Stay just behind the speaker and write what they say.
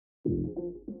Hello,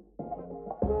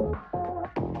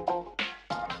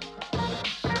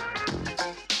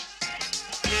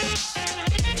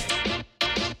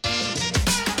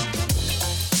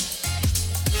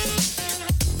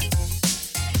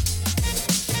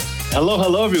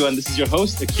 everyone. This is your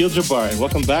host, Akil Jabbar, and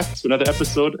welcome back to another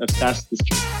episode of SaaS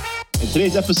District. In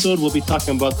today's episode, we'll be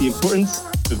talking about the importance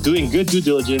of doing good due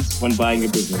diligence when buying a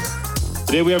business.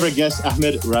 Today, we have our guest,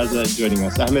 Ahmed Raza, joining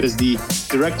us. Ahmed is the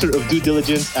Director of Due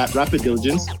Diligence at Rapid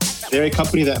Diligence. They're a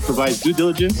company that provides due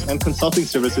diligence and consulting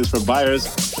services for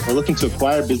buyers who are looking to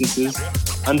acquire businesses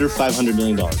under $500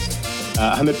 million.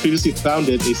 Ahmed previously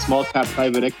founded a small-cap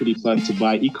private equity fund to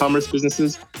buy e-commerce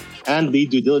businesses and lead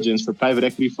due diligence for private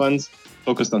equity funds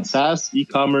focused on SaaS,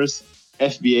 e-commerce,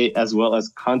 FBA, as well as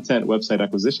content website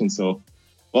acquisition. So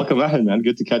welcome, Ahmed, man.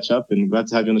 Good to catch up and glad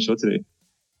to have you on the show today.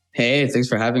 Hey, thanks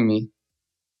for having me.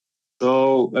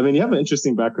 So, you have an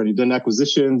interesting background. You've done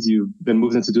acquisitions, you've been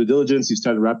moved into due diligence, you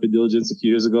started Rapid Diligence a few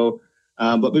years ago.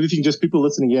 But maybe if you can just, people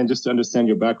listening in, just to understand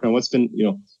your background, what's been,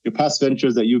 your past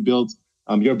ventures that you built,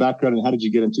 your background, and how did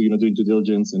you get into, doing due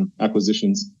diligence and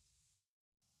acquisitions?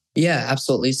 Yeah,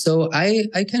 absolutely. So I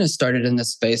kind of started in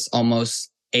this space almost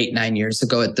 8-9 years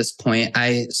ago at this point.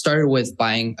 I started with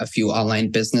buying a few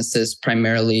online businesses,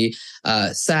 primarily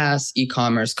SaaS,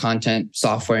 e-commerce, content,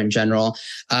 software in general,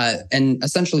 and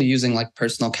essentially using like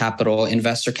personal capital,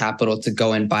 investor capital to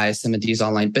go and buy some of these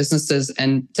online businesses.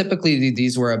 And typically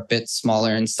these were a bit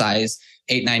smaller in size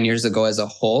 8-9 years ago as a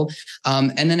whole.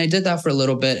 And then I did that for a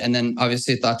little bit and then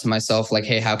obviously thought to myself, like,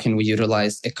 hey, how can we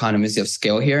utilize economies of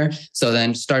scale here? So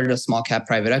then started a small cap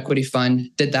private equity fund,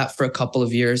 did that for a couple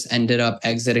of years, ended up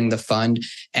exiting the fund.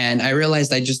 And I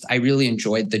realized I really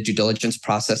enjoyed the due diligence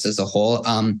process as a whole.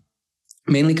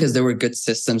 Mainly because there were good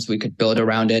systems we could build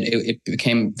around it. It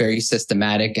became very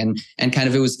systematic and kind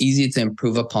of it was easy to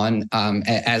improve upon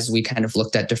as we kind of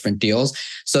looked at different deals.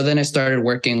 So then I started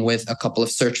working with a couple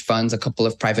of search funds, a couple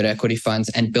of private equity funds,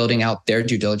 and building out their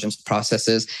due diligence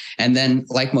processes. And then,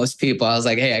 like most people, I was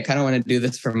like, hey, I kind of want to do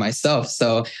this for myself.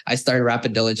 So I started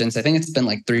Rapid Diligence. I think it's been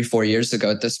like 3-4 years ago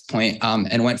at this point,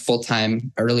 and went full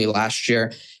time early last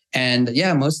year. And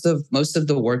yeah, most of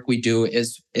the work we do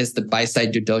is the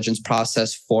buy-side due diligence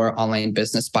process for online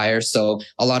business buyers. So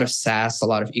a lot of SaaS, a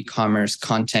lot of e-commerce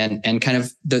content, and kind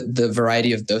of the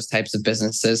variety of those types of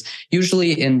businesses,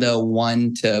 usually in the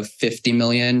 $1 to $50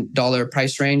 million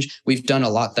price range. We've done a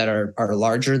lot that are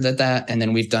larger than that. And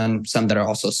then we've done some that are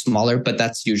also smaller, but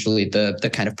that's usually the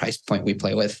kind of price point we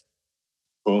play with.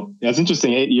 Cool. Yeah, it's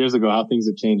interesting. 8 years ago, how things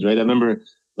have changed, right? I remember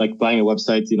like buying a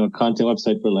website, content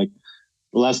website for like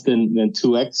less than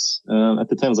 2x. At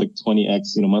the time, it was like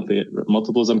 20x, monthly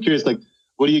multiples. I'm curious, like,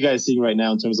 what are you guys seeing right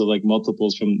now in terms of like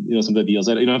multiples from, some of the deals?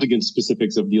 You don't have to get into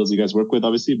specifics of deals you guys work with,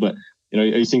 obviously, but, are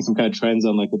you seeing some kind of trends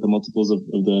on like what the multiples of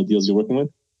the deals you're working with?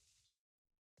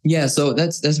 Yeah, so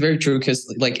that's very true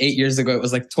because like 8 years ago, it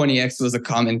was like 20x was a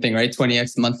common thing, right?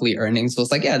 20x monthly earnings was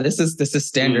like, yeah, this is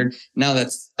standard. Now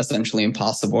that's essentially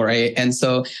impossible, right? And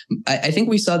so I think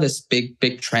we saw this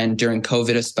big trend during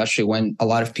COVID, especially when a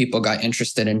lot of people got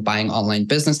interested in buying online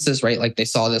businesses, right? Like they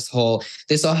saw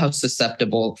how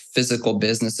susceptible physical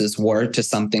businesses were to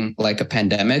something like a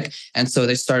pandemic. And so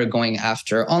they started going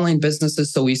after online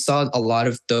businesses. So we saw a lot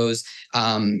of those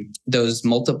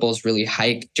multiples really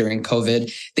hike during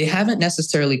COVID. They haven't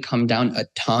necessarily come down a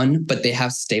ton, but they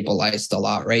have stabilized a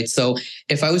lot, right? So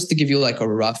if I was to give you like a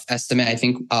rough estimate, I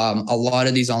think a lot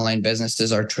of these online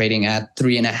businesses are trading at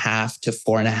 3.5 to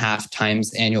 4.5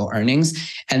 times annual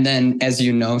earnings. And then, as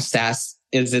you know, SaaS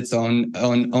is its own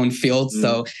field.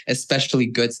 So especially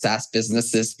good SaaS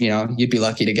businesses, you'd be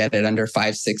lucky to get it under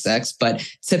 5-6x. But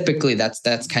typically that's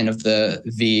kind of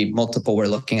the multiple we're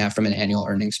looking at from an annual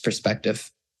earnings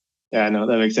perspective. Yeah, no,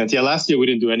 that makes sense. Yeah, last year we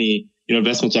didn't do any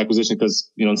investment to acquisition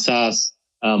because in SaaS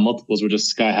multiples were just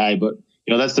sky high. But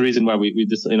that's the reason why we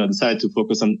just decided to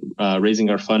focus on raising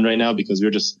our fund right now, because we're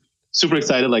just super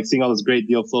excited, like seeing all this great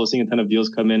deal flow, seeing a ton of deals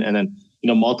come in, and then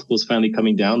multiples finally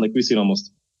coming down. Like we've seen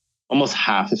almost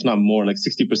half, if not more, like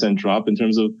 60% drop in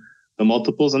terms of the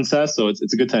multiples on SaaS. So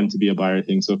it's a good time to be a buyer, I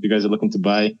think. So if you guys are looking to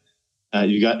buy,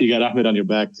 you got Ahmed on your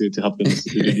back to help them.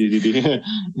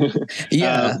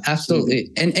 Yeah, absolutely.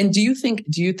 And do you think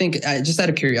just out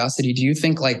of curiosity, do you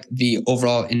think like the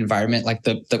overall environment, like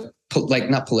the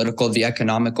not political, the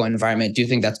economical environment, do you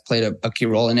think that's played a key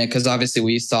role in it? Because obviously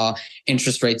we saw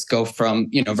interest rates go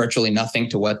from, virtually nothing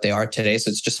to what they are today. So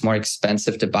it's just more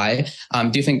expensive to buy.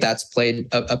 Do you think that's played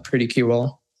a pretty key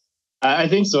role? I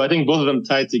think so. I think both of them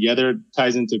tied together,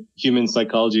 ties into human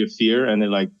psychology of fear. And they're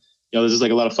like, there's just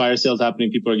like a lot of fire sales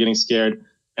happening. People are getting scared.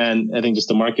 And I think just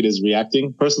the market is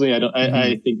reacting. Personally,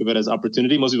 I think of it as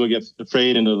opportunity. Most people get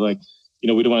afraid and they're like,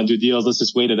 we don't want to do deals. Let's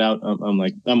just wait it out. I'm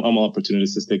all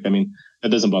opportunistic. I mean, that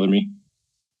doesn't bother me.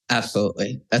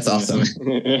 Absolutely. That's awesome.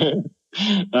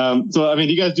 So, I mean,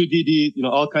 you guys do DD,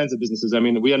 all kinds of businesses. I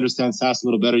mean, we understand SaaS a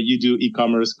little better. You do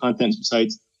e-commerce, content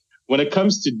sites. When it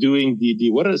comes to doing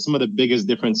DD, what are some of the biggest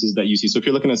differences that you see? So if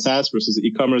you're looking at SaaS versus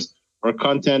e-commerce or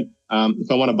content,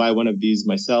 if I want to buy one of these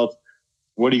myself,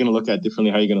 what are you going to look at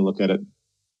differently? How are you going to look at it?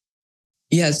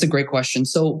 Yeah, it's a great question.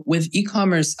 So with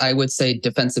e-commerce, I would say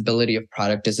defensibility of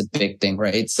product is a big thing,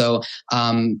 right? So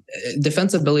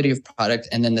defensibility of product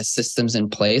and then the systems in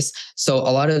place. So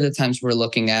a lot of the times we're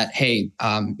looking at, hey,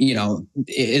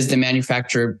 is the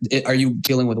manufacturer, are you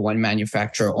dealing with one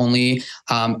manufacturer only?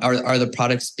 Are the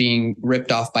products being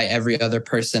ripped off by every other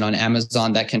person on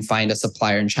Amazon that can find a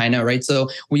supplier in China, right? So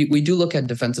we do look at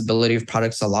defensibility of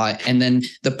products a lot. And then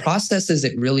the processes,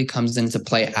 it really comes into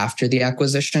play after the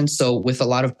acquisition. So with a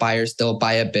lot of buyers, they'll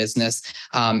buy a business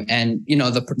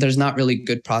there's not really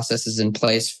good processes in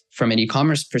place from an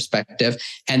e-commerce perspective.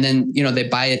 And then, they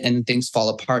buy it and things fall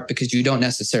apart because you don't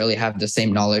necessarily have the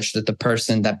same knowledge that the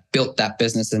person that built that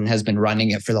business and has been running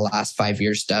it for the last 5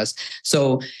 years does.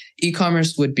 So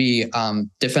e-commerce would be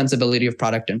defensibility of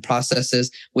product and processes.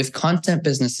 With content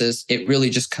businesses, it really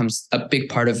just a big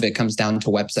part of it comes down to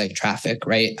website traffic,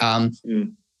 right?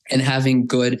 And having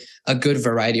a good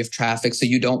variety of traffic. So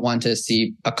you don't want to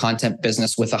see a content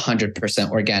business with 100%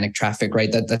 organic traffic, right?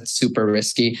 That's super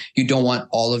risky. You don't want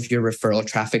all of your referral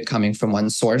traffic coming from one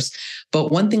source.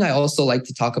 But one thing I also like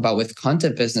to talk about with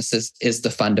content businesses is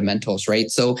the fundamentals, right?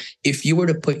 So if you were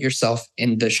to put yourself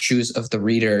in the shoes of the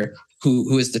reader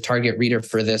who is the target reader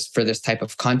for this type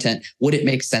of content, would it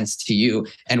make sense to you?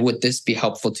 And would this be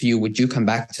helpful to you? Would you come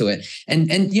back to it? And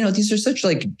these are such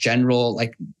general,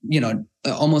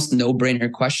 almost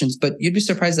no-brainer questions, but you'd be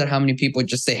surprised at how many people would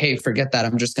just say, hey, forget that.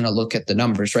 I'm just going to look at the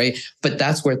numbers, right? But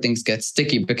that's where things get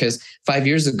sticky because 5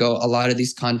 years ago, a lot of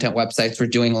these content websites were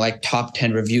doing top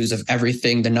 10 reviews of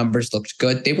everything. The numbers looked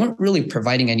good. They weren't really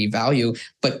providing any value,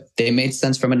 but they made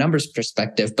sense from a numbers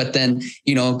perspective. But then,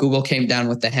 Google came down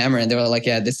with the hammer and they were like,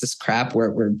 yeah, this is crap.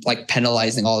 We're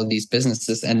penalizing all of these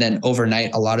businesses. And then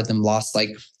overnight, a lot of them lost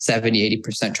 70,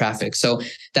 80% traffic. So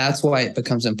that's why it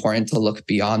becomes important to look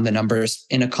beyond the numbers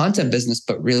in a content business,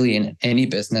 but really in any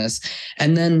business.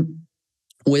 And then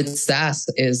with SaaS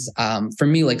is, for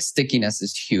me, stickiness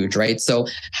is huge, right? So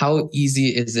how easy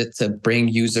is it to bring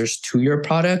users to your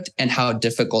product and how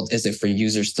difficult is it for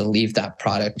users to leave that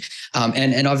product?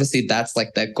 And obviously that's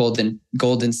that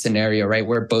golden scenario, right?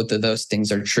 Where both of those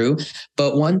things are true.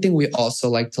 But one thing we also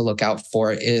like to look out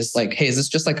for is hey, is this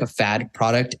just a fad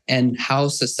product? And how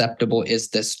susceptible is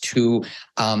this to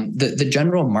the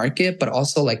general market, but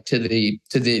also to the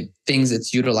things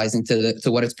it's utilizing to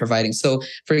what it's providing. So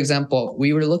for example,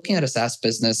 we were looking at a SaaS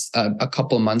business a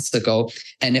couple of months ago,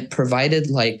 and it provided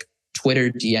Twitter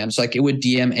DMs. It would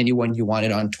DM anyone you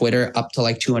wanted on Twitter up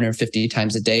to 250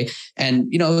 times a day.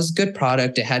 And, it was a good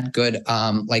product. It had good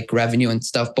revenue and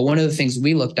stuff. But one of the things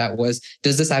we looked at was,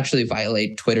 does this actually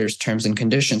violate Twitter's terms and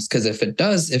conditions? Because if it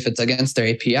does, if it's against their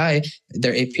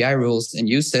API rules and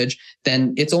usage,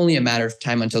 then it's only a matter of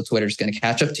time until Twitter's going to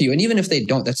catch up to you. And even if they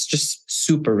don't, that's just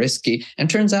super risky. And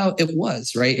turns out it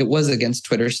was, right? It was against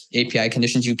Twitter's API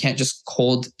conditions. You can't just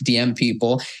cold DM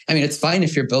people. I mean, it's fine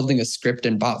if you're building a script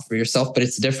and bot for yourself, but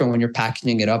it's different when you're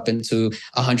packaging it up into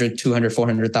 $100,000,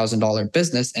 $200,000, $400,000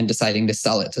 business and deciding to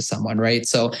sell it to someone, right?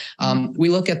 So we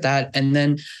look at that. And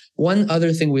then one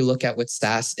other thing we look at with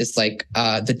SaaS is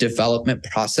the development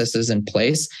processes in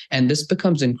place. And this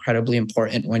becomes incredibly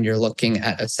important when you're looking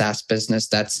at a SaaS business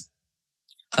that's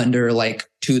under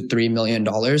 $2-3 million,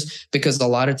 because a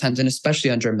lot of times, and especially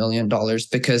under $1 million,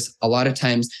 because a lot of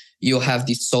times you'll have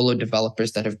these solo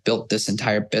developers that have built this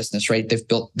entire business, right?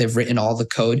 They've written all the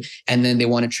code, and then they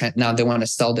want to now they want to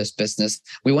sell this business.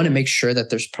 We want to make sure that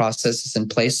there's processes in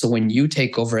place. So when you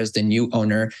take over as the new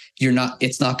owner,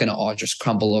 it's not going to all just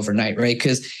crumble overnight, right?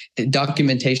 Because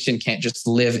documentation can't just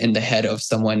live in the head of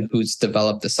someone who's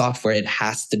developed the software. It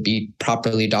has to be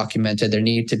properly documented. There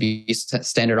need to be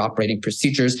standard operating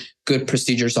procedures, good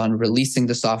procedures on releasing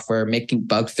the software, making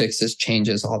bug fixes,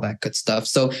 changes, all that good stuff.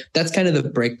 So that's kind of the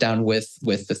breakdown with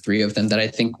the three of them that I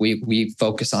think we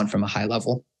focus on from a high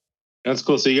level. That's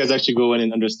cool. So you guys actually go in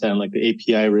and understand the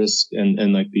API risk and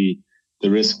the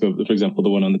risk of, for example, the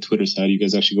one on the Twitter side. You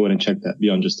guys actually go in and check that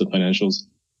beyond just the financials.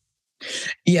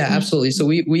 Yeah, absolutely. So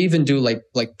we even do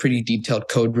pretty detailed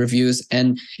code reviews.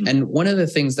 And one of the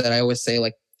things that I always say,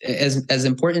 as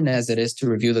important as it is to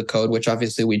review the code, which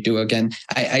obviously we do, again,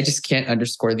 I just can't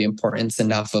underscore the importance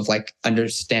enough of like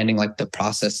understanding like the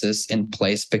processes in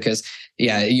place, because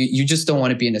you just don't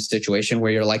want to be in a situation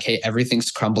where you're like, hey,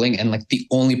 everything's crumbling and like the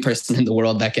only person in the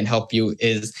world that can help you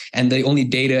and the only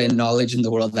data and knowledge in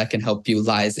the world that can help you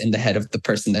lies in the head of the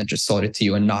person that just sold it to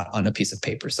you and not on a piece of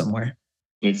paper somewhere.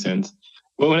 Makes sense.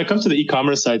 Well, when it comes to the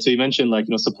e-commerce side, so you mentioned like,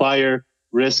 supplier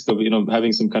risk of,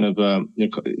 having some kind of,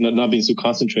 not being so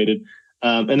concentrated.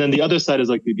 And then the other side is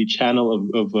like the channel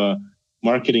of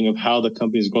marketing of how the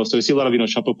companies grow. So you see a lot of,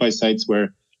 Shopify sites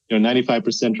where,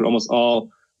 95% or almost all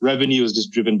revenue is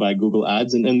just driven by Google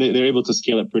ads, and they're able to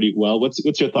scale it pretty well.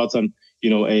 What's your thoughts on,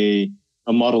 a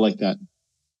model like that?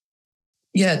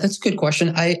 Yeah, that's a good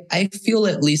question. I feel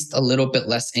at least a little bit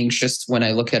less anxious when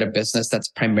I look at a business that's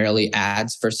primarily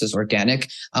ads versus organic.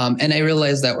 And I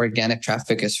realize that organic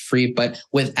traffic is free, but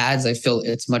with ads, I feel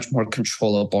it's much more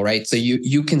controllable, right? So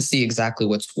you can see exactly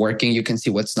what's working. You can see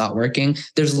what's not working.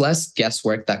 There's less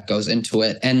guesswork that goes into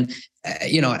it. And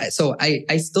so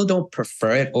I still don't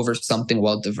prefer it over something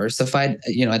well diversified.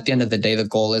 At the end of the day, the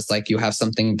goal is like you have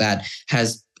something that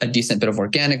has a decent bit of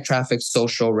organic traffic,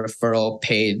 social, referral,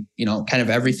 paid, kind of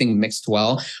everything mixed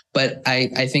well. But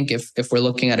I think if we're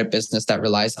looking at a business that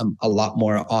relies a lot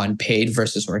more on paid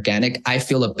versus organic, I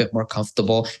feel a bit more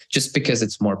comfortable just because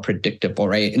it's more predictable,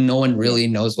 right? And no one really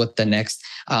knows what the next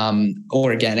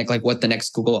organic, like what the next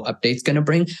Google update's going to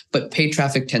bring. But paid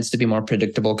traffic tends to be more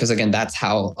predictable because, again, that's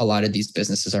how a lot of these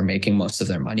businesses are making most of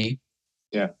their money.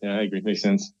 Yeah, I agree. Makes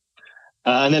sense.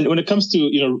 And then when it comes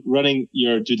to, running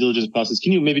your due diligence process,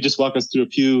 can you maybe just walk us through a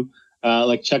few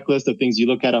like checklist of things you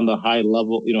look at on the high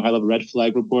level red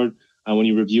flag report when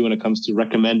you review when it comes to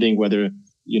recommending whether,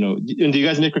 and do you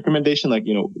guys make recommendation like,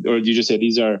 or do you just say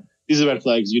these are the red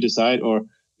flags, you decide, or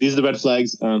these are the red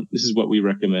flags, this is what we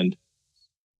recommend?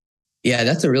 Yeah,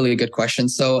 that's a really good question.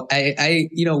 So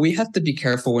we have to be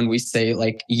careful when we say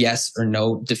like yes or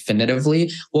no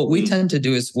definitively. What we tend to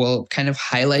do is we'll kind of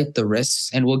highlight the risks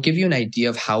and we'll give you an idea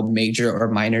of how major or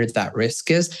minor that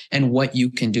risk is and what you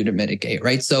can do to mitigate,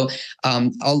 right? So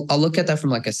I'll look at that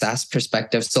from like a SaaS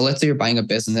perspective. So let's say you're buying a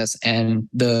business and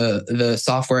the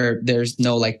software, there's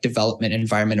no like development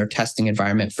environment or testing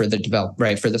environment for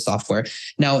the software.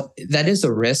 Now that is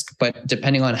a risk, but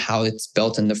depending on how it's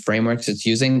built and the frameworks it's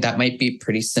using, that might be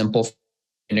pretty simple to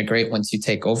integrate once you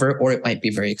take over, or it might be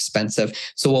very expensive.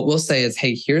 So what we'll say is,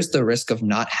 hey, here's the risk of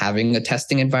not having a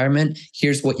testing environment.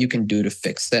 Here's what you can do to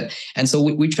fix it. And so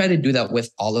we try to do that with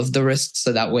all of the risks.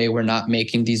 So that way we're not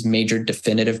making these major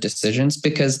definitive decisions,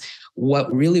 because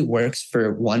what really works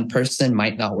for one person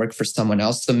might not work for someone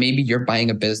else. So maybe you're buying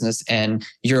a business and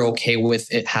you're okay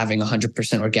with it having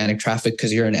 100% organic traffic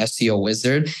because you're an SEO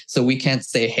wizard. So we can't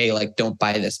say, hey, like, don't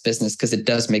buy this business because it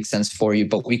does make sense for you.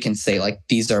 But we can say, like,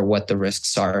 these are what the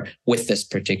risks are with this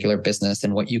particular business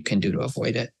and what you can do to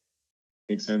avoid it.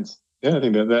 Makes sense. Yeah, I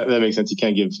think that makes sense. You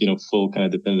can't give, full kind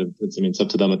of definitive. It's up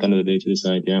to them at the end of the day to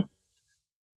decide. Yeah.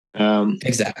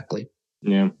 Exactly.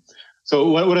 Yeah. So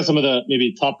what are some of the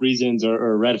maybe top reasons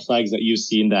or red flags that you've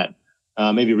seen that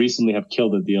maybe recently have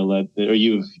killed a deal that, or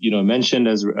you've, mentioned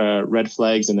as red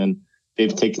flags, and then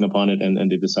they've taken upon it and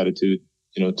they've decided to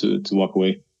walk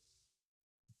away?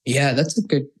 Yeah, that's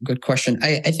a good question.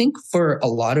 I think for a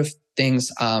lot of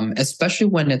things, especially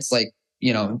when it's like,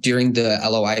 during the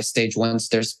LOI stage, once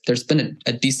there's been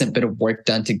a decent bit of work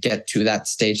done to get to that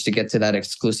stage, to get to that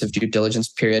exclusive due diligence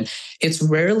period, it's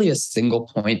rarely a single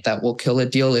point that will kill a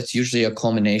deal. It's usually a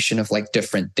culmination of like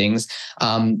different things.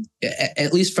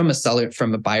 At least from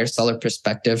a buyer-seller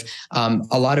perspective,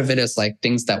 a lot of it is like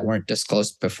things that weren't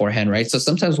disclosed beforehand, right? So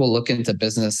sometimes we'll look into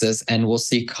businesses and we'll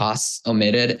see costs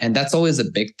omitted. And that's always a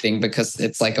big thing, because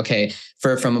it's like, okay,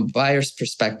 from a buyer's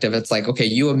perspective, it's like, okay,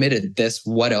 you omitted this.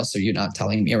 What else are you not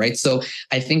telling me, right? So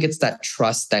I think it's that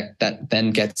trust that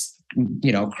then gets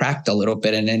cracked a little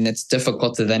bit, and then it's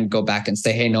difficult to then go back and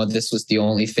say, hey, no, this was the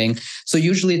only thing. So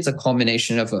usually it's a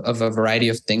culmination of a variety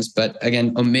of things, but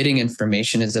again, omitting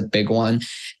information is a big one.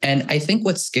 And I think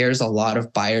what scares a lot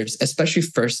of buyers, especially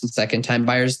first and second time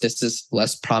buyers, this is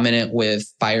less prominent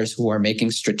with buyers who are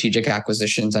making strategic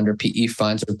acquisitions under PE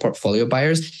funds or portfolio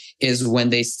buyers, is when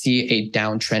they see a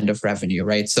downtrend of revenue,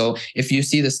 right? So if you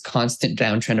see this constant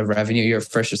downtrend of revenue, you're a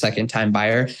first or second time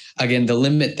buyer, again, the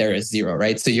limit there is zero,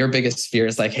 right? So your biggest fear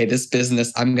is like, hey, this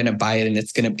business, I'm going to buy it and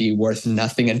it's going to be worth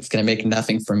nothing and it's going to make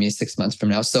nothing for me 6 months from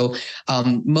now. So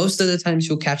most of the times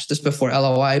you'll catch this before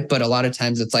LOI, but a lot of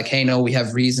times it's like, hey, no, we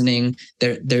have reasoning.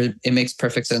 It makes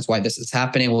perfect sense why this is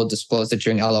happening. We'll disclose it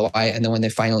during LOI. And then when they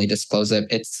finally disclose it,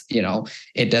 it's,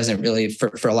 it doesn't really,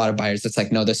 for a lot of buyers, it's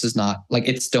like, no, this is not, like,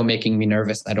 it's still making me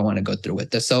nervous. I don't want to go through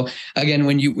with this. So again,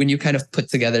 when you kind of put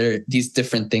together these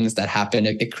different things that happen,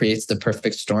 it creates the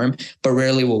perfect storm. But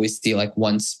rarely will we see like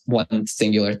one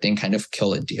singular thing kind of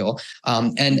kill a deal.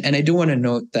 And I do want to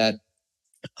note that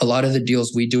a lot of the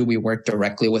deals we do, we work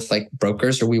directly with like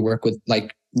brokers, or we work with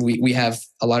like, we have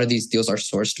a lot of these deals are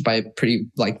sourced by pretty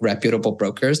like reputable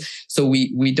brokers. So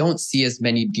we don't see as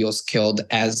many deals killed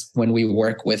as when we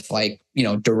work with like,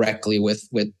 directly with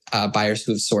buyers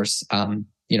who've sourced,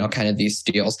 kind of these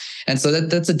deals. And so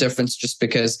that's a difference just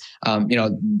because,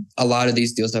 a lot of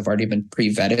these deals have already been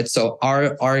pre-vetted. So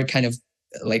our kind of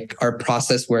like our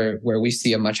process where we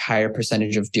see a much higher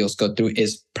percentage of deals go through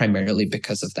is primarily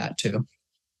because of that too.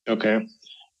 Okay.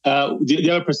 Do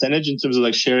you have a percentage in terms of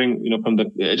like sharing, from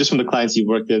the clients you've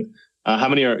worked with, how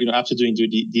many are, after doing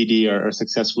DD are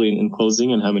successfully in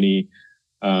closing, and how many,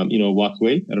 walk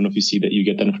away? I don't know if you see that you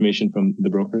get that information from the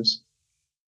brokers.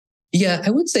 Yeah,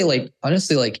 I would say like,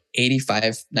 honestly, like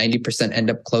 85-90% end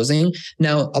up closing.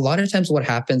 Now, a lot of times what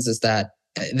happens is that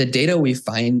the data we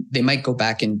find, they might go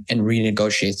back and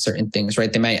renegotiate certain things,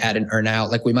 right? They might add an earnout.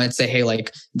 Like we might say, hey,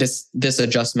 like this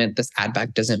adjustment, this add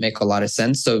back doesn't make a lot of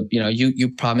sense. So,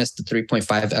 you promised the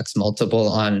 3.5x multiple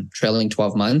on trailing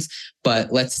 12 months,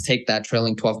 but let's take that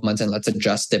trailing 12 months and let's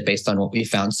adjust it based on what we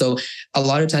found. So a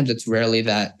lot of times it's rarely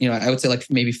that, I would say like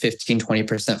maybe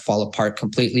 15-20% fall apart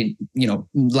completely,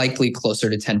 likely closer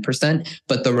to 10%,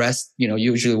 but the rest,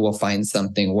 usually we'll find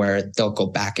something where they'll go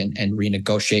back and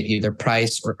renegotiate either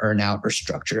price or earnout or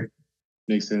structure.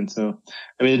 Makes sense. So,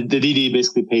 I mean, the DD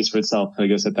basically pays for itself, I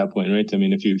guess, at that point, right? I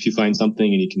mean, if you find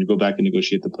something and you can go back and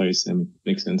negotiate the price,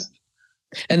 makes sense.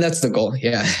 And that's the goal.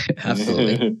 Yeah,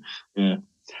 absolutely. Yeah.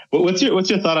 Well, what's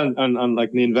your thought on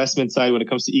like the investment side when it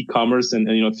comes to e-commerce and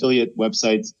affiliate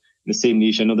websites in the same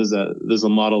niche? I know there's a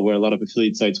model where a lot of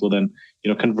affiliate sites will then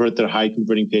convert their high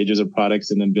converting pages or products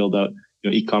and then build out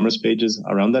e-commerce pages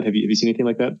around that. Have you seen anything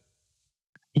like that?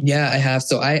 Yeah, I have.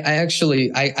 So I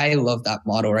actually love that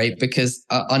model, right? Because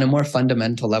on a more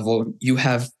fundamental level, you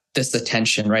have this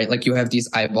attention, right? Like you have these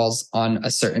eyeballs on a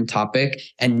certain topic,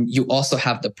 and you also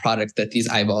have the product that these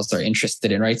eyeballs are interested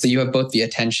in, right? So you have both the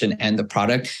attention and the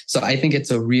product. So I think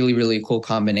it's a really, really cool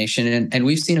combination. And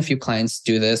we've seen a few clients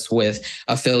do this with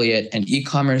affiliate and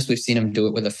e-commerce. We've seen them do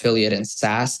it with affiliate and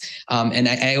SaaS. And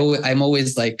I'm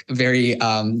always like very,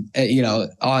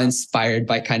 awe-inspired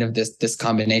by kind of this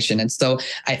combination. And so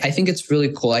I think it's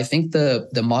really cool. I think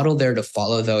the model there to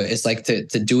follow though is like to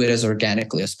do it as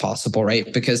organically as possible,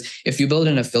 right? Because if you build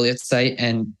an affiliate site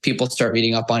and people start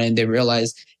reading up on it and they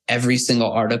realize every single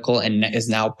article and is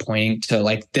now pointing to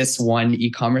like this one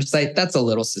e-commerce site, that's a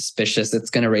little suspicious. It's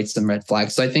going to raise some red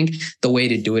flags. So I think the way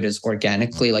to do it is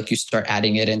organically, like you start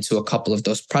adding it into a couple of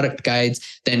those product guides.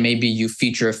 Then maybe you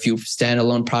feature a few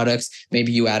standalone products.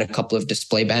 Maybe you add a couple of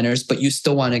display banners, but you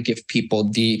still want to give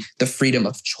people the freedom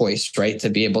of choice, right? To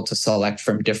be able to select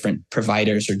from different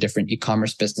providers or different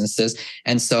e-commerce businesses.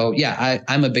 And so, yeah,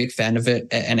 I'm a big fan of it.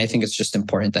 And I think it's just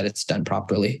important that it's done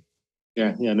properly.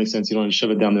 Yeah, it makes sense. You don't want to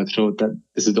shove it down their throat that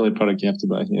this is the only product you have to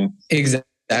buy. Yeah,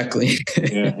 exactly.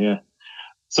 yeah.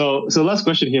 So last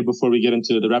question here before we get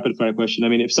into the rapid fire question. I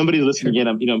mean, if somebody's listening in,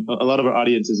 a lot of our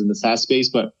audience is in the SaaS space,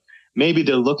 but maybe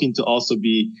they're looking to also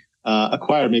be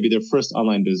acquire maybe their first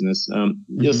online business.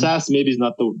 SaaS maybe is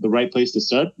not the right place to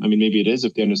start. I mean, maybe it is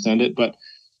if they understand it, but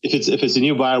if it's a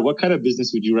new buyer, what kind of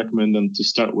business would you recommend them to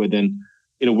start with? And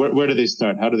where do they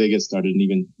start? How do they get started? And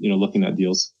even looking at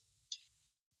deals.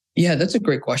 Yeah, that's a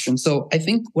great question. So I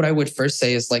think what I would first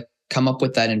say is like, come up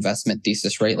with that investment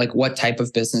thesis, right? Like what type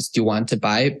of business do you want to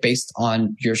buy based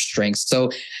on your strengths?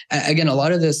 So again, a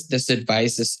lot of this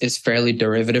advice is fairly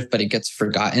derivative, but it gets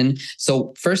forgotten.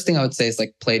 So first thing I would say is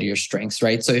like play to your strengths,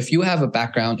 right? So if you have a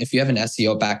background, if you have an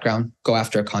SEO background, go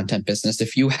after a content business.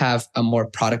 If you have a more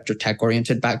product or tech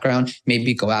oriented background,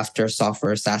 maybe go after a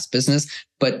software or SaaS business.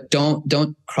 But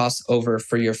don't cross over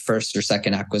for your first or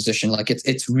second acquisition. Like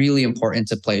it's really important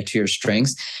to play to your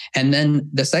strengths. And then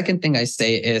the second thing I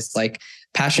say is like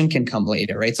passion can come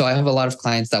later, right? So I have a lot of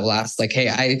clients that will ask like,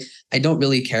 hey, I don't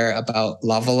really care about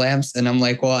lava lamps. And I'm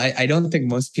like, well, I don't think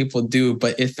most people do,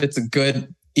 but if it's a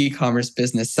good e-commerce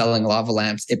business selling lava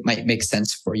lamps, it might make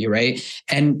sense for you, right?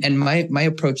 And my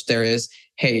approach there is,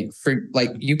 hey, for like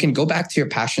you can go back to your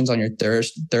passions on your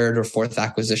third or fourth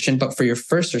acquisition, but for your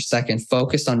first or second,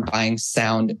 focus on buying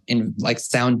sound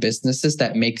businesses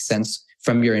that make sense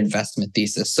from your investment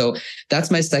thesis. So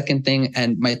that's my second thing.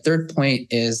 And my third point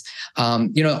is,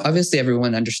 obviously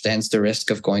everyone understands the risk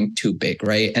of going too big,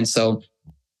 right? And so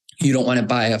you don't want to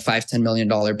buy a $5-10 million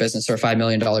business or a $5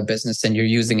 million business and you're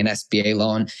using an SBA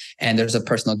loan and there's a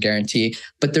personal guarantee.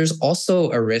 But there's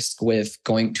also a risk with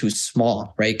going too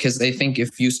small, right? Because I think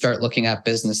if you start looking at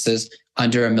businesses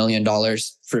under $1 million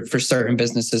for certain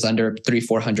businesses under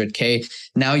 300-400K,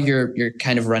 now you're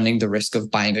kind of running the risk of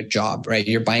buying a job, right?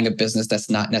 You're buying a business that's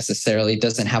not necessarily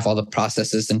doesn't have all the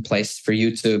processes in place for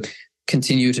you to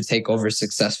continue to take over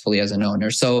successfully as an owner.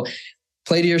 So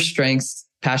play to your strengths.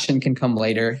 Passion can come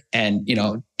later, and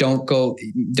don't go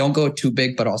too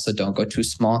big, but also don't go too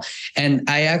small. And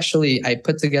I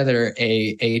put together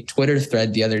a Twitter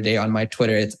thread the other day on my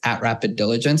Twitter. It's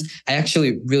 @RapidDiligence. I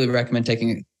actually really recommend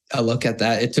taking a look at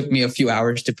that. It took me a few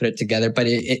hours to put it together, but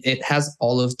it has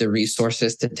all of the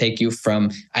resources to take you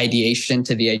from ideation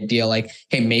to the idea like,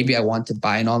 hey, maybe I want to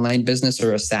buy an online business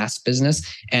or a SaaS business.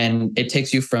 And it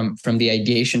takes you from the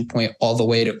ideation point all the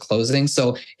way to closing.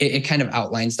 So it kind of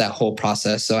outlines that whole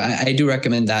process. So I do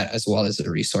recommend that as well as a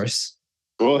resource.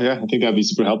 Cool. Yeah, I think that'd be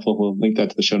super helpful. We'll link that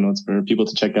to the show notes for people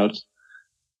to check out.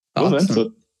 Cool, awesome. man.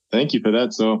 So thank you for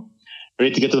that. So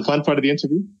ready to get to the fun part of the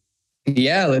interview?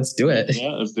 Yeah, let's do it.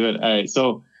 Yeah, let's do it. All right.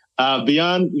 So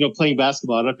beyond playing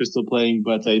basketball, I don't know if you're still playing,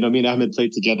 but me and Ahmed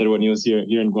played together when he was here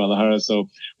in Guadalajara. So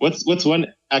what's one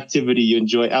activity you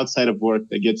enjoy outside of work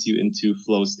that gets you into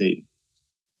flow state?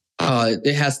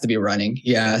 It has to be running.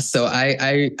 Yeah. So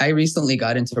I recently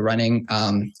got into running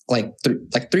like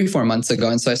 3-4 months ago.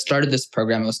 And so I started this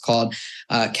program. It was called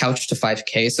Couch to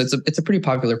 5K. So it's a pretty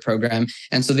popular program.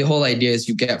 And so the whole idea is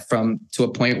you get to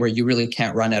a point where you really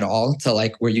can't run at all to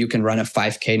like where you can run a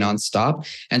 5K nonstop.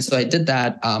 And so I did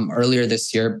that earlier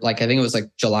this year, like I think it was like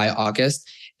July, August.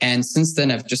 And since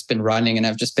then, I've just been running and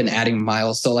I've just been adding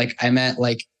miles. So like I'm at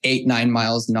like 8-9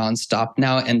 miles nonstop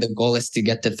now. And the goal is to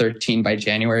get to 13 by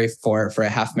January for a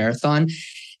half marathon.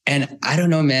 And I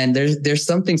don't know, man, there's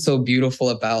something so beautiful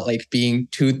about like being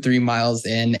 2-3 miles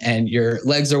in and your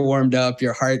legs are warmed up,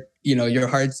 your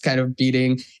heart's kind of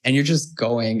beating and you're just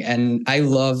going. And I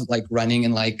love like running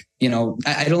and like,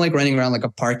 I don't like running around like a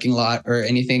parking lot or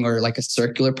anything or like a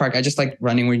circular park. I just like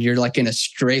running when you're like in a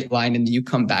straight line and you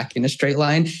come back in a straight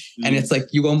line. Mm-hmm. And it's like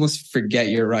you almost forget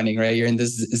you're running, right? You're in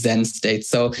this Zen state.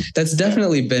 So that's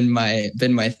definitely been my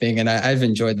thing. And I've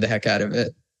enjoyed the heck out of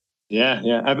it. Yeah.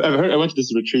 I've heard. I went to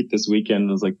this retreat this weekend.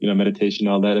 It was like meditation,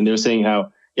 all that, and they were saying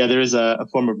how there is a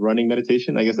form of running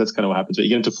meditation. I guess that's kind of what happens. Right? You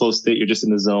get into flow state. You're just in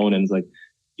the zone, and it's like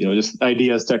just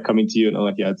ideas start coming to you, and I'm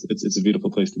like, it's a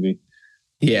beautiful place to be.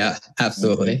 Yeah,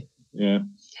 absolutely. Yeah.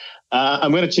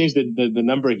 I'm going to change the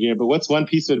number here, but what's one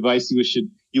piece of advice you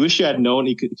wish you had known?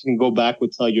 If you can go back,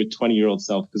 would tell your 20-year-old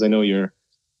self, because I know you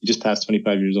just passed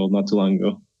 25 years old not too long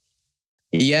ago.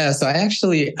 Yeah, so I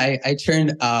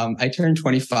turned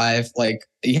 25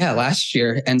 last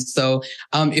year. And so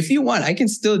if you want, I can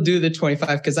still do the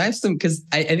 25 because I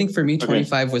think for me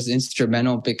 25 was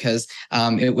instrumental because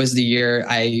it was the year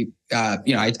I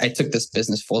took this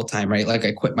business full time, right? Like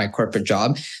I quit my corporate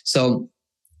job. So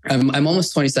I'm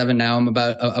almost 27 now. I'm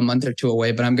about a month or two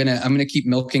away, but I'm gonna keep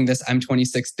milking this I'm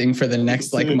 26 thing for the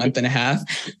next like month and a half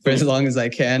for as long as I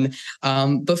can.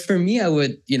 But for me, I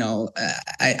would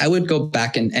I would go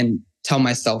back and tell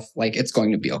myself like it's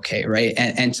going to be okay, right?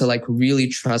 And to like really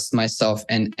trust myself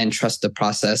and trust the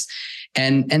process.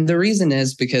 And the reason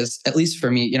is because at least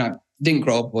for me, didn't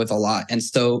grow up with a lot. And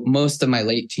so most of my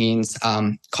late teens,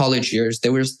 college years,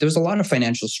 there was a lot of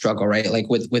financial struggle, right? Like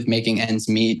with making ends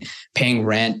meet, paying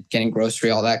rent, getting grocery,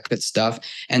 all that good stuff.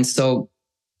 And so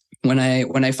when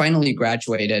I finally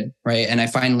graduated, right, and I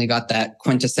finally got that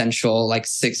quintessential like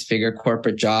 6-figure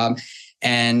corporate job,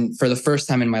 and for the first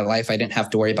time in my life, I didn't have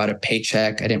to worry about a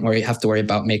paycheck. I didn't have to worry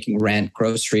about making rent,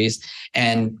 groceries.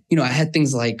 And, I had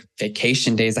things like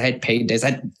vacation days. I had paid days.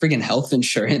 I had friggin' health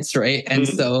insurance, right? And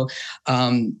so,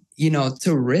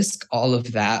 to risk all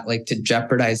of that, like to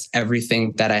jeopardize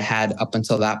everything that I had up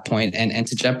until that point and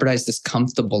to jeopardize this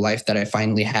comfortable life that I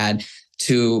finally had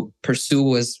to pursue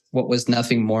what was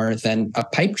nothing more than a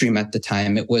pipe dream at the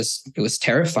time. It was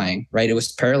terrifying, right? It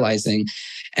was paralyzing.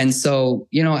 And so,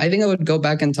 I think I would go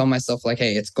back and tell myself like,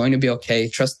 hey, it's going to be okay.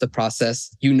 Trust the process.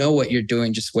 You know what you're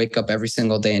doing. Just wake up every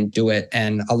single day and do it.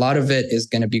 And a lot of it is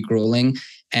going to be grueling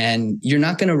and you're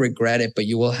not going to regret it, but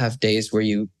you will have days where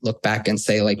you look back and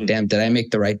say like, damn, did I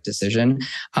make the right decision?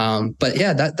 But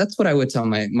yeah, that's what I would tell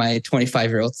my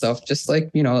 25-year-old self, just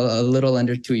like, a little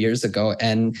under 2 years ago.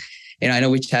 And I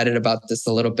know we chatted about this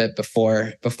a little bit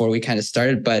before we kind of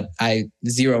started, but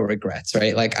zero regrets,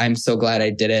 right? Like I'm so glad I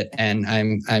did it. And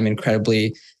I'm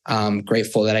incredibly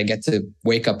grateful that I get to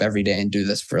wake up every day and do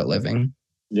this for a living.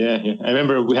 Yeah. I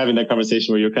remember we having that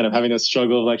conversation where you're kind of having a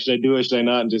struggle of like, should I do it? Should I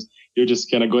not? And you're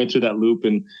just kind of going through that loop.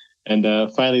 And And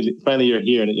finally you're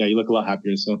here, and yeah, you look a lot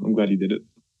happier. So I'm glad you did it.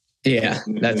 Yeah,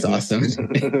 that's awesome.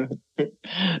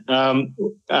 Ahmed,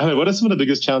 what are some of the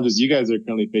biggest challenges you guys are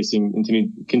currently facing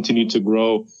and continue to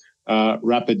grow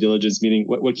Rapid Diligence? Meaning,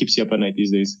 what keeps you up at night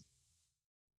these days?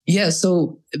 Yeah,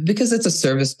 so because it's a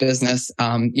service business,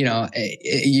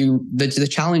 the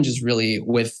challenge is really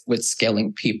with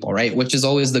scaling people, right? Which is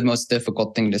always the most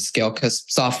difficult thing to scale, because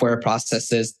software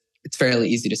processes, it's fairly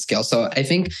easy to scale. So I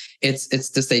think it's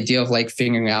this idea of like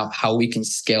figuring out how we can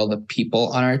scale the people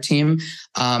on our team.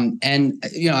 And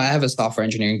I have a software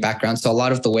engineering background, so a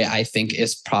lot of the way I think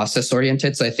is process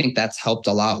oriented. So I think that's helped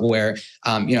a lot where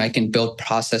I can build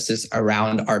processes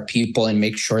around our people and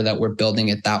make sure that we're building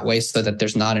it that way so that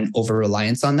there's not an over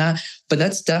reliance on that. But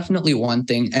that's definitely one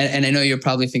thing. And I know you're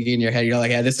probably thinking in your head, you're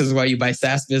like, yeah, this is why you buy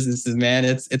SaaS businesses, man.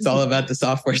 It's all about the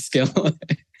software skill.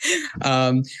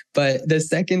 But the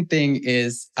second thing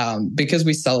is, because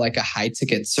we sell like a high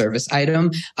ticket service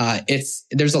item,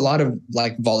 there's a lot of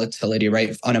like volatility,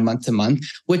 right? On a month to month,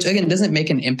 which again, doesn't make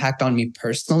an impact on me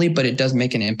personally, but it does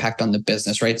make an impact on the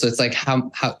business, right? So it's like, how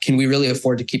can we really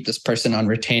afford to keep this person on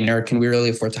retainer? Can we really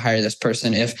afford to hire this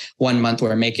person if 1 month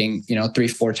we're making,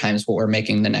 3-4 times what we're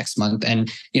making the next month? And,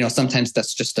 sometimes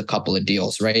that's just a couple of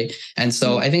deals, right? And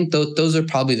so I think those are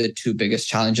probably the two biggest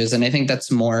challenges. And I think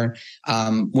that's more,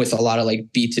 with a lot of like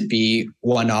B2B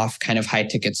one-off kind of high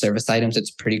ticket service items, it's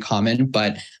pretty common,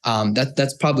 but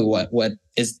that's probably what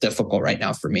is difficult right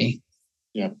now for me.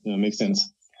 Yeah, makes sense.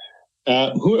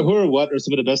 Who or what are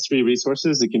some of the best free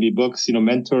resources? It can be books,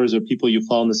 mentors or people you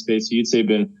follow in the space who you'd say have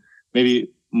been maybe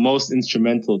most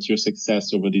instrumental to your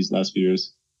success over these last few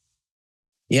years.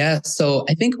 Yeah. So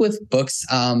I think with books,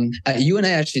 you and I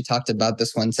actually talked about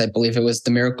this once. I believe it was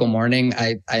The Miracle Morning.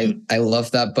 I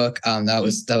love that book. That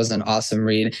was an awesome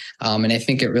read. And I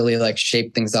think it really like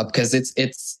shaped things up because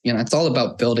it's all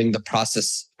about building the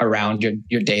process around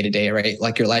your day to day, right?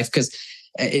 Like your life. Because,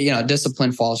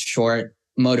 discipline falls short.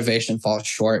 Motivation falls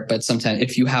short, but sometimes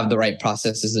if you have the right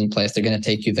processes in place, they're going to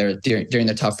take you there during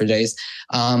the tougher days.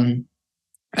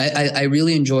 I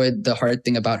really enjoyed The Hard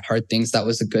Thing About Hard Things. That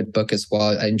was a good book as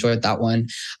well. I enjoyed that one.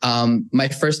 My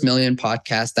First Million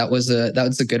podcast, that was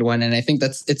a good one. And I think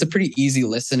it's a pretty easy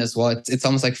listen as well. It's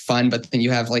almost like fun, but then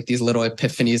you have like these little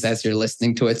epiphanies as you're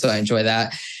listening to it. So I enjoy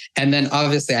that. And then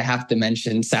obviously I have to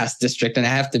mention SaaS District and I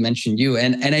have to mention you.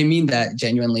 And I mean that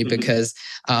genuinely because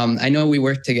I know we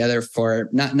worked together for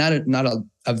not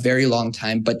a very long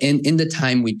time, but in the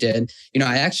time we did,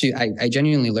 I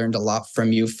genuinely learned a lot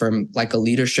from you from like a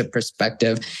leadership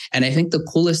perspective. And I think the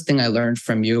coolest thing I learned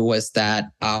from you was that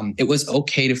it was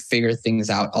okay to figure things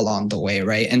out along the way,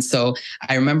 right? And so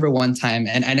I remember one time,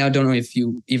 and I now don't know if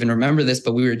you even remember this,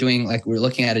 but we were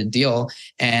looking at a deal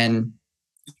and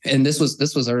this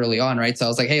was early on, right? So I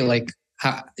was like, hey, like,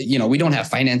 how, we don't have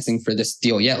financing for this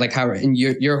deal yet. Like how, and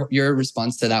your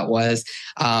response to that was,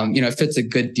 if it's a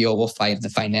good deal, we'll find the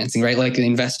financing, right? Like the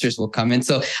investors will come in.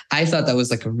 So I thought that was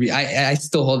like I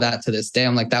still hold that to this day.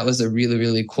 I'm like, that was a really,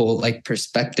 really cool like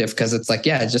perspective. Cause it's like,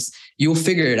 yeah, just, you'll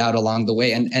figure it out along the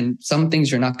way. And some things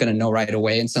you're not going to know right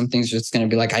away. And some things you're just going to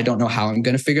be like, I don't know how I'm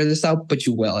going to figure this out, but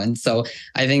you will. And so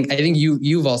I think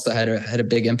you've also had a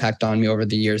big impact on me over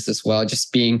the years as well.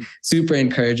 Just being super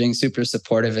encouraging, super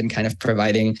supportive, and kind of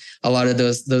providing a lot of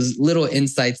those little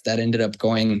insights that ended up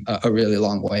going a really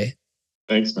long way.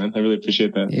 Thanks, man. I really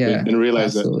appreciate that. Yeah, I didn't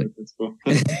realize absolutely. That. That's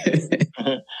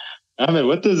cool. Ahmed,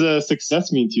 what does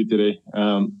success mean to you today?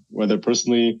 Whether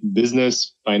personally,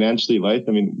 business, financially, life?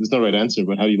 I mean, there's no right answer,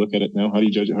 but how do you look at it now? How do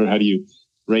you judge it, or how do you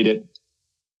rate it?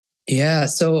 Yeah.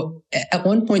 So at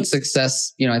one point,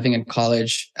 success, I think in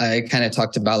college, I kind of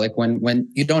talked about like when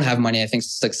you don't have money, I think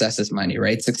success is money,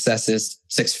 right? Success is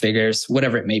 6 figures,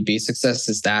 whatever it may be. Success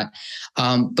is that.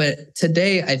 But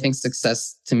today, I think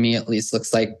success to me at least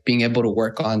looks like being able to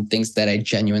work on things that I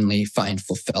genuinely find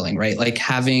fulfilling, right? Like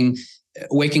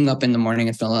waking up in the morning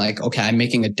and feeling like, okay, I'm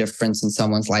making a difference in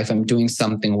someone's life. I'm doing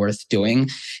something worth doing.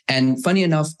 And funny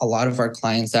enough, a lot of our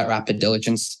clients at Rapid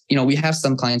Diligence, we have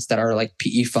some clients that are like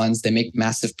PE funds. They make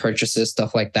massive purchases,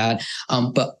 stuff like that.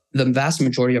 But the vast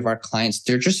majority of our clients,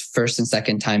 they're just first and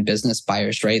second time business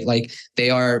buyers, right? Like they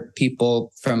are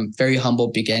people from very humble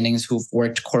beginnings who've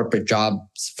worked corporate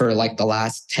jobs for like the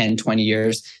last 10, 20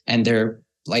 years. And their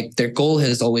goal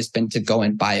has always been to go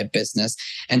and buy a business.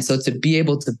 And so to be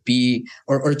able to be,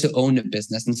 or to own a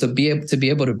business. And so be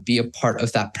able to be a part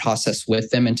of that process with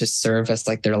them and to serve as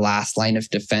like their last line of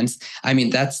defense. I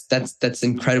mean, that's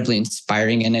incredibly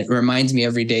inspiring. And it reminds me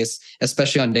every day,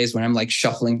 especially on days when I'm like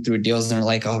shuffling through deals and they're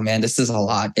like, oh man, this is a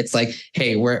lot. It's like,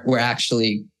 hey, we're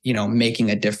actually,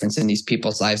 making a difference in these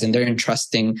people's lives, and they're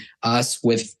entrusting us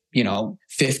with,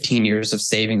 15 years of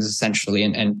savings essentially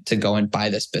and to go and buy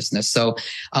this business. So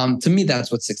to me,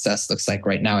 that's what success looks like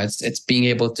right now. It's being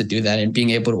able to do that and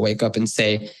being able to wake up and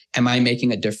say, am I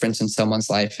making a difference in someone's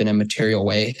life in a material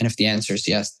way? And if the answer is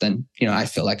yes, then, I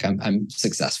feel like I'm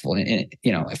successful in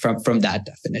from that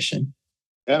definition.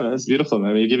 Yeah, that's beautiful,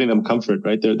 man. You're giving them comfort,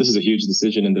 right? This is a huge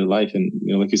decision in their life. And,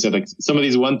 like you said, like some of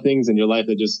these one things in your life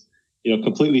that just,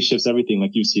 completely shifts everything, like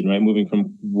you've seen, right? Moving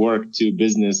from work to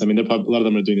business. I mean, a lot of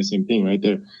them are doing the same thing, right?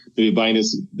 They're maybe buying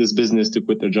this business to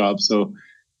quit their job. So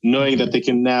knowing that they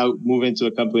can now move into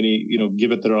a company,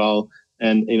 give it their all,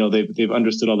 and, they've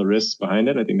understood all the risks behind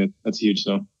it. I think that's huge.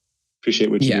 So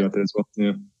appreciate what you do out there as well.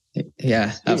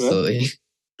 Yeah, absolutely.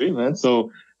 Great, man.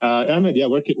 So, Ahmed,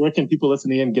 where can people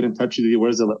listening in get in touch with you?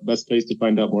 Where's the best place to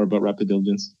find out more about Rapid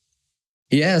Diligence?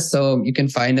 Yeah, so you can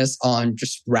find us on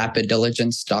just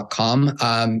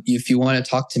rapiddiligence.com. If you want to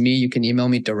talk to me, you can email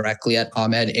me directly at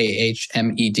Ahmed,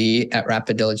 AHMED at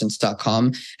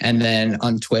rapiddiligence.com. And then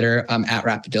on Twitter, I'm at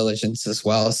rapiddiligence as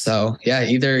well. So yeah,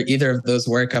 either of those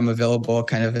work. I'm available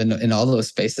kind of in all those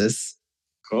spaces.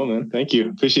 Cool, man. Thank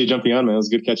you. Appreciate you jumping on, man. It was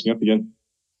good catching up again.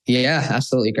 Yeah,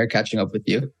 absolutely. Great catching up with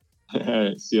you. All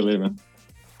right. See you later, man.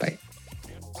 Bye.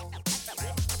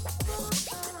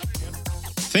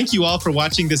 Thank you all for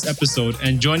watching this episode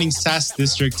and joining SaaS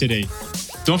District today.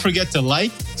 Don't forget to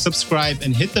like, subscribe,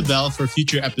 and hit the bell for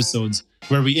future episodes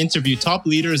where we interview top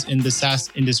leaders in the SaaS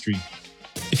industry.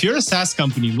 If you're a SaaS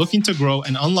company looking to grow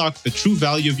and unlock the true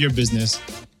value of your business,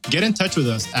 get in touch with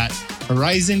us at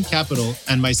Horizon Capital,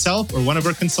 and myself or one of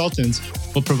our consultants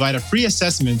will provide a free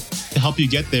assessment to help you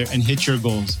get there and hit your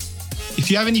goals. If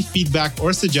you have any feedback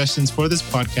or suggestions for this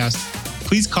podcast,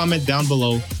 please comment down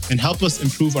below and help us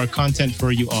improve our content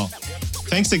for you all.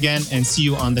 Thanks again, and see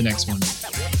you on the next one.